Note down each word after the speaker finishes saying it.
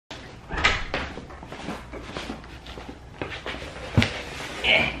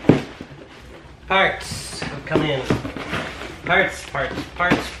Parts have come in. Parts.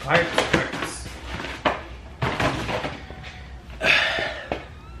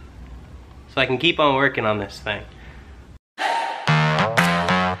 So I can keep on working on this thing.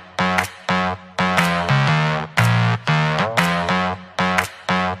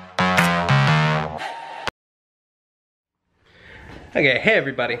 Okay, hey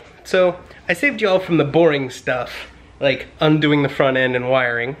everybody. So, I saved you all from the boring stuff, like undoing the front end and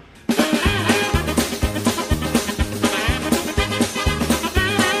wiring.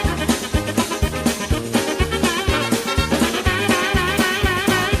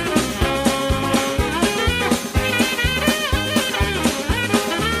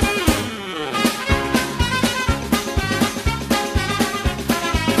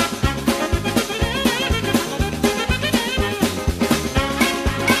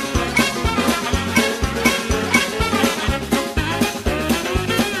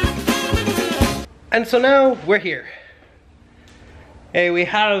 And so now we're here. Hey, we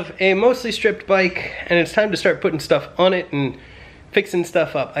have a mostly stripped bike and it's time to start putting stuff on it and fixing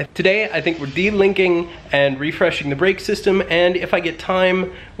stuff up. Today I think we're de-linking and refreshing the brake system, and if I get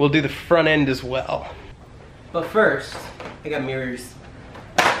time, we'll do the front end as well. But first, I got mirrors.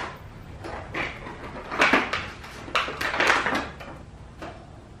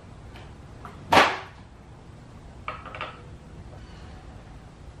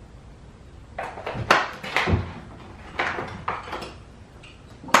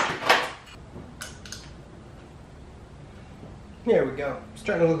 There we go. It's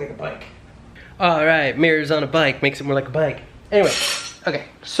starting to look like a bike. Alright, mirrors on a bike makes it more like a bike. Anyway, okay,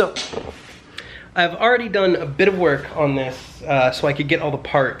 so I've already done a bit of work on this so I could get all the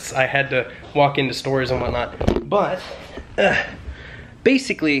parts. I had to walk into stores and whatnot. But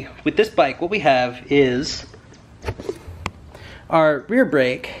basically, with this bike, what we have is our rear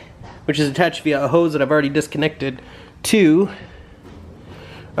brake, which is attached via a hose that I've already disconnected to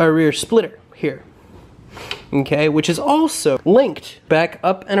our rear splitter here. Okay, which is also linked back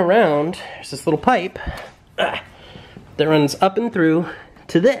up and around. There's this little pipe that runs up and through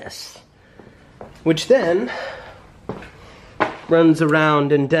to this, which then runs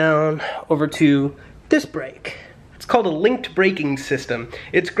around and down over to this brake. It's called a linked braking system.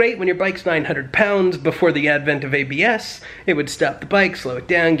 It's great when your bike's 900 pounds. Before the advent of ABS, it would stop the bike, slow it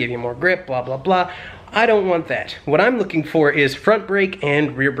down, give you more grip, blah, blah, blah. I don't want that. What I'm looking for is front brake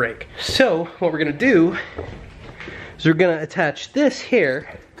and rear brake. So what we're gonna do is we're gonna attach this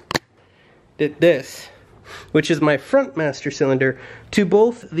here, which is my front master cylinder, to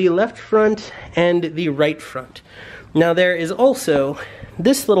both the left front and the right front. Now there is also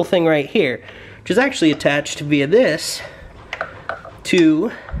this little thing right here, which is actually attached via this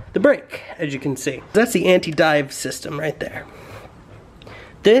to the brake, as you can see. That's the anti-dive system right there.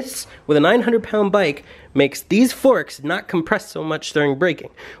 This, with a 900-pound bike, makes these forks not compress so much during braking.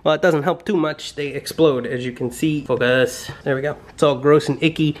 Well, it doesn't help too much. They explode, as you can see. Focus. There we go. It's all gross and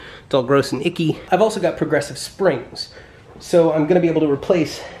icky. It's all gross and icky. I've also got progressive springs. So I'm going to be able to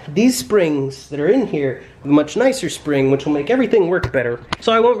replace these springs that are in here with a much nicer spring, which will make everything work better.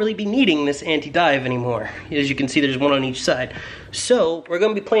 So I won't really be needing this anti-dive anymore. As you can see, there's one on each side. So we're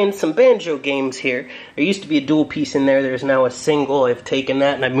going to be playing some banjo games here. There used to be a dual piece in there. There's now a single. I've taken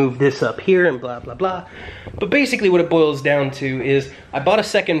that and I moved this up here and blah, blah, blah. But basically what it boils down to is I bought a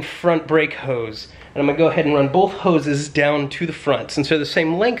second front brake hose. And I'm going to go ahead and run both hoses down to the front. Since they're the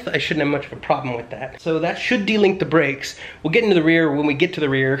same length, I shouldn't have much of a problem with that. So that should de-link the brakes. We'll get into the rear when we get to the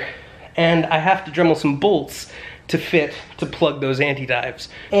rear. And I have to Dremel some bolts to plug those anti-dives.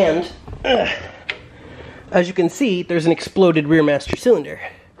 And, as you can see, there's an exploded rear master cylinder.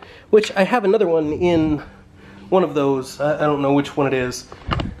 Which I have another one in one of those. I don't know which one it is.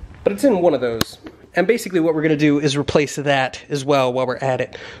 But it's in one of those. And basically what we're going to do is replace that as well while we're at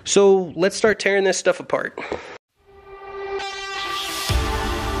it. So let's start tearing this stuff apart.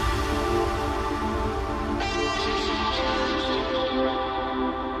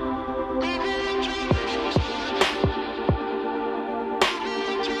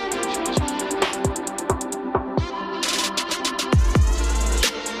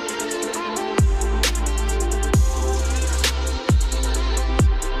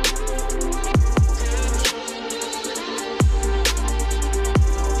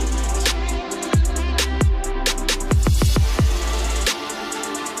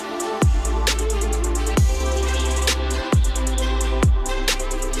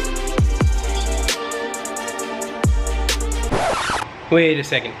 Wait a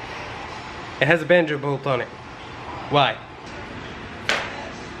second. It has a banjo bolt on it. Why?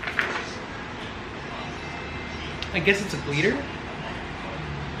 I guess it's a bleeder?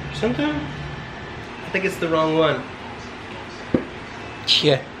 Sometimes I think it's the wrong one.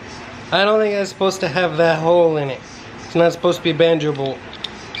 Yeah, I don't think it's supposed to have that hole in it. It's not supposed to be a banjo bolt.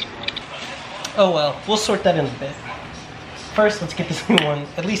 Oh well, we'll sort that in a bit. First, let's get this new one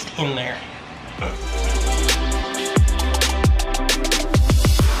at least in there.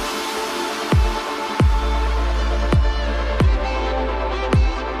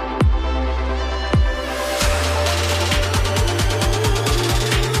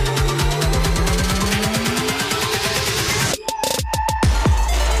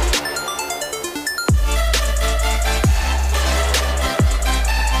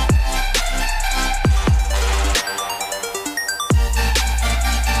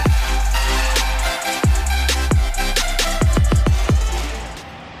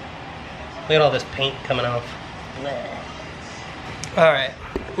 Look at all this paint coming off. Alright,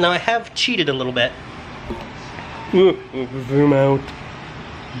 now I have cheated a little bit. Zoom out.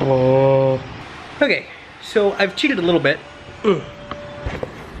 Okay, so I've cheated a little bit.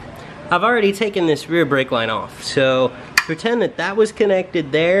 I've already taken this rear brake line off, so pretend that that was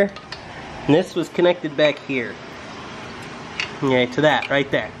connected there, and this was connected back here. Okay, to that, right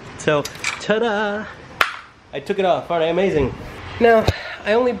there. So, ta-da! I took it off, aren't I amazing? Now,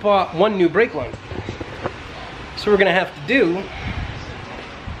 I only bought one new brake line. So what we're gonna have to do,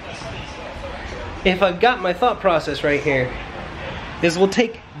 if I've got my thought process right here, is we'll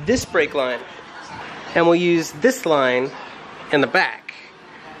take this brake line and we'll use this line in the back.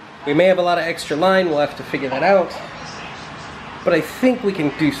 We may have a lot of extra line, we'll have to figure that out. But I think we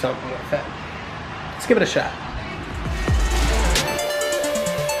can do something with that. Let's give it a shot.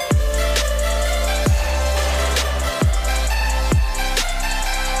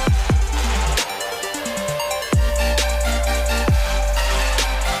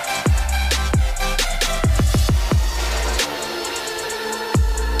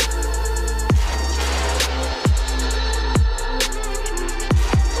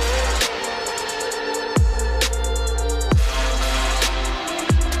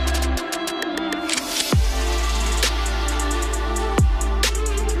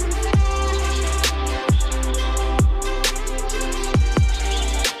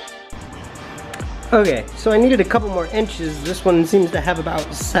 Okay, so I needed a couple more inches. This one seems to have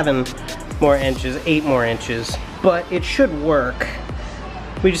about 7 more inches, 8 more inches, but it should work.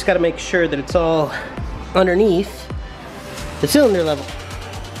 We just gotta make sure that it's all underneath the cylinder level.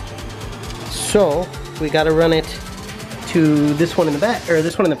 So, we gotta run it to this one in the back, or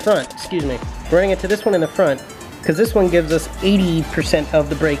this one in the front, excuse me. Running it to this one in the front, because this one gives us 80% of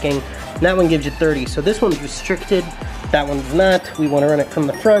the braking, and that one gives you 30. So this one's restricted, that one's not. We wanna run it from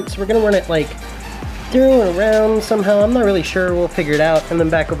the front, so we're gonna run it like through and around somehow. I'm not really sure, we'll figure it out, and then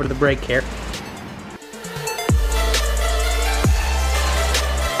back over to the brake here.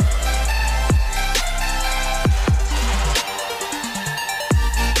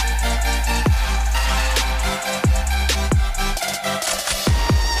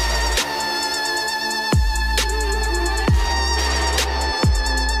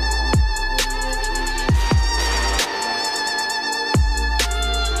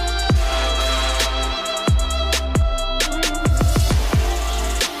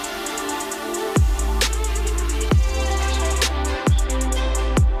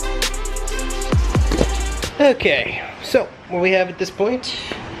 Okay, so what we have at this point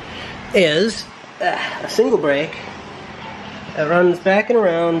is a single brake that runs back and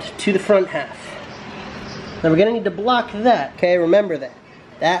around to the front half. Now we're gonna need to block that, okay? Remember that.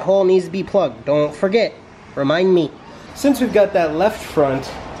 That hole needs to be plugged. Don't forget. Remind me. Since we've got that left front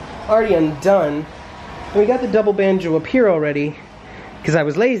already undone, and we got the double banjo up here already, because I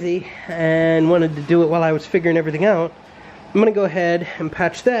was lazy and wanted to do it while I was figuring everything out, I'm gonna go ahead and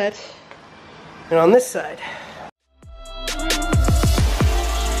patch that. And on this side,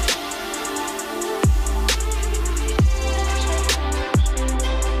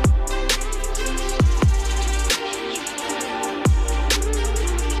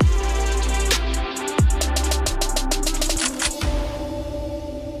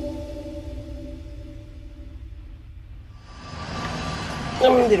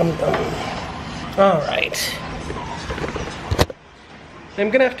 alright. I'm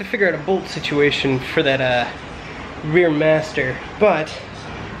gonna have to figure out a bolt situation for that rear master, but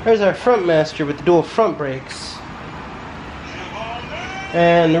there's our front master with the dual front brakes,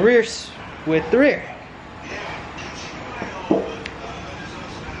 and the rear's with the rear.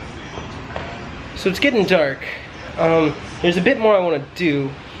 So it's getting dark. There's a bit more I want to do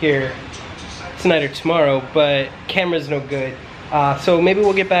here tonight or tomorrow, but camera's no good. So maybe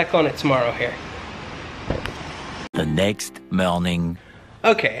we'll get back on it tomorrow here. The next morning.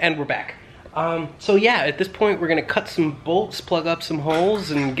 Okay, and we're back. So yeah, at this point we're gonna cut some bolts, plug up some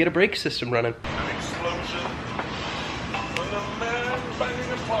holes, and get a brake system running. An explosion when a man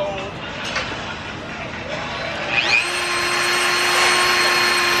banging a pole.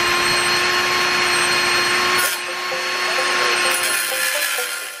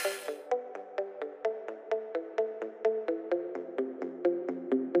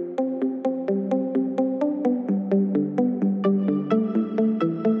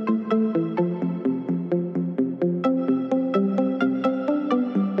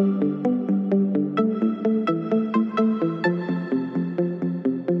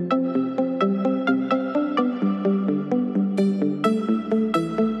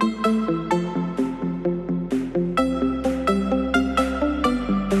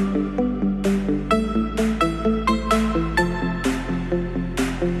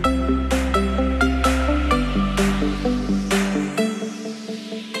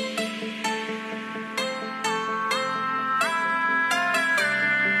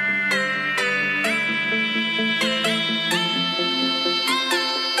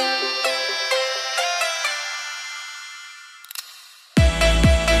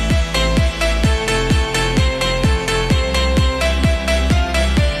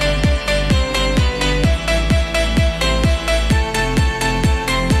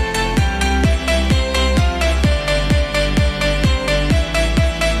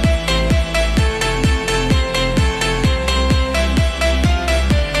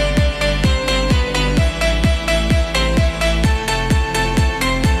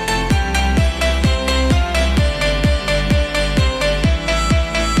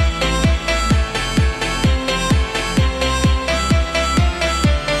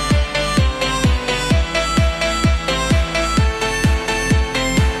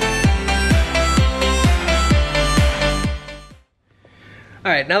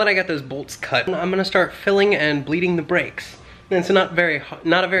 Alright, now that I got those bolts cut, I'm gonna start filling and bleeding the brakes. And it's not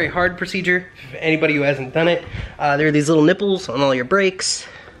a very hard procedure for anybody who hasn't done it. There are these little nipples on all your brakes.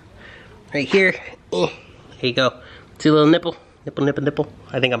 Right here. There you go. See a little nipple? Nipple.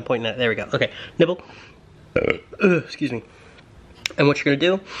 I think I'm pointing at it. There we go. Okay, nipple. Excuse me. And what you're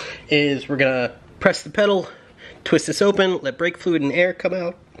gonna do is we're gonna press the pedal, twist this open, let brake fluid and air come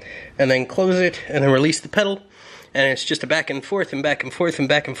out, and then close it, and then release the pedal. And it's just a back and forth and back and forth and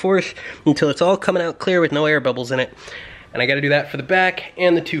back and forth until it's all coming out clear with no air bubbles in it. And I gotta do that for the back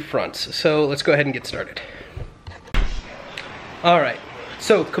and the two fronts. So let's go ahead and get started. Alright,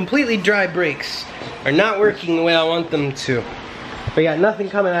 so completely dry brakes are not working the way I want them to. We got nothing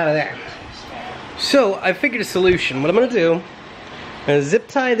coming out of there. So I figured a solution. What I'm gonna do, I'm gonna zip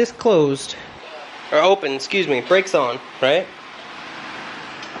tie this closed, or open, excuse me, brakes on, right?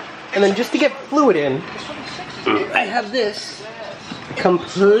 And then just to get fluid in, I have this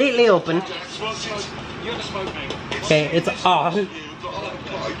completely open. Okay, it's on.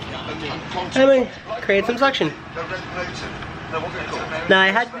 I'm gonna create some suction. Now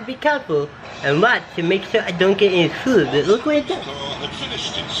I had to be careful and watch to make sure I don't get any fluid, but look what it does.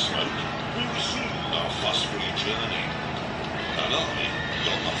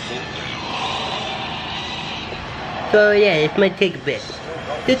 So yeah, it might take a bit.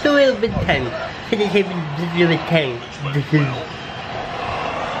 Just a little bit of time. Just a little bit of time.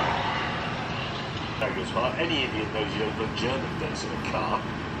 Any idiot knows you don't put German dates in a car.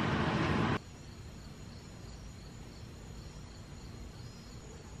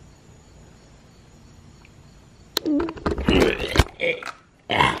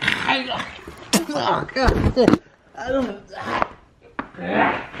 Oh God.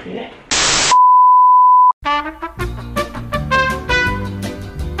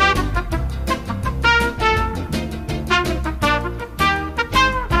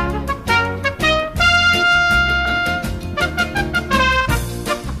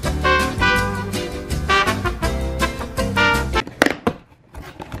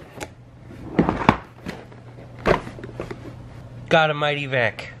 God almighty,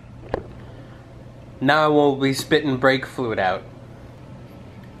 Vic. Now I won't be spitting brake fluid out.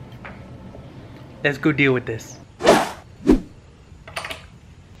 Let's go deal with this.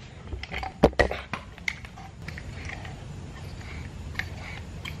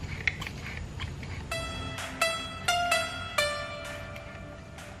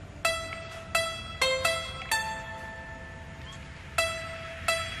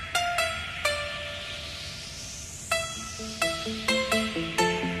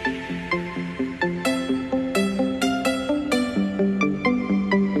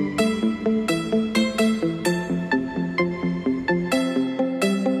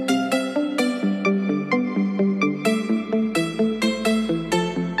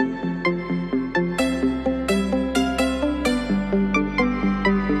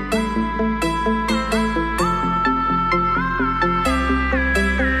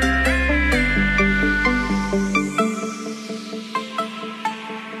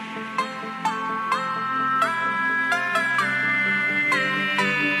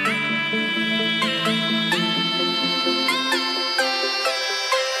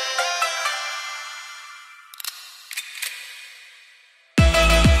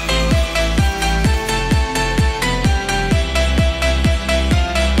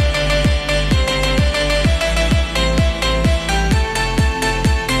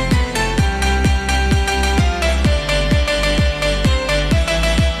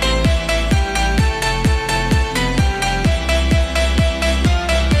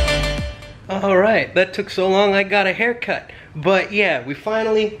 Man, that took so long I got a haircut. But yeah, we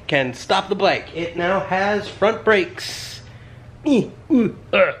finally can stop the bike. It now has front brakes. And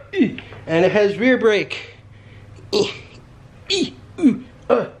it has rear brake.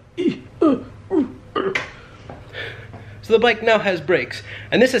 So the bike now has brakes.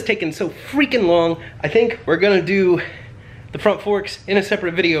 And this has taken so freaking long, I think we're gonna do the front forks in a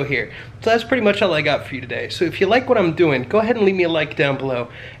separate video here. So that's pretty much all I got for you today. So if you like what I'm doing, go ahead and leave me a like down below.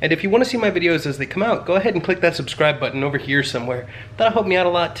 And if you want to see my videos as they come out, go ahead and click that subscribe button over here somewhere. That'll help me out a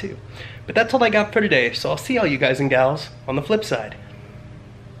lot too. But that's all I got for today, so I'll see all you guys and gals on the flip side.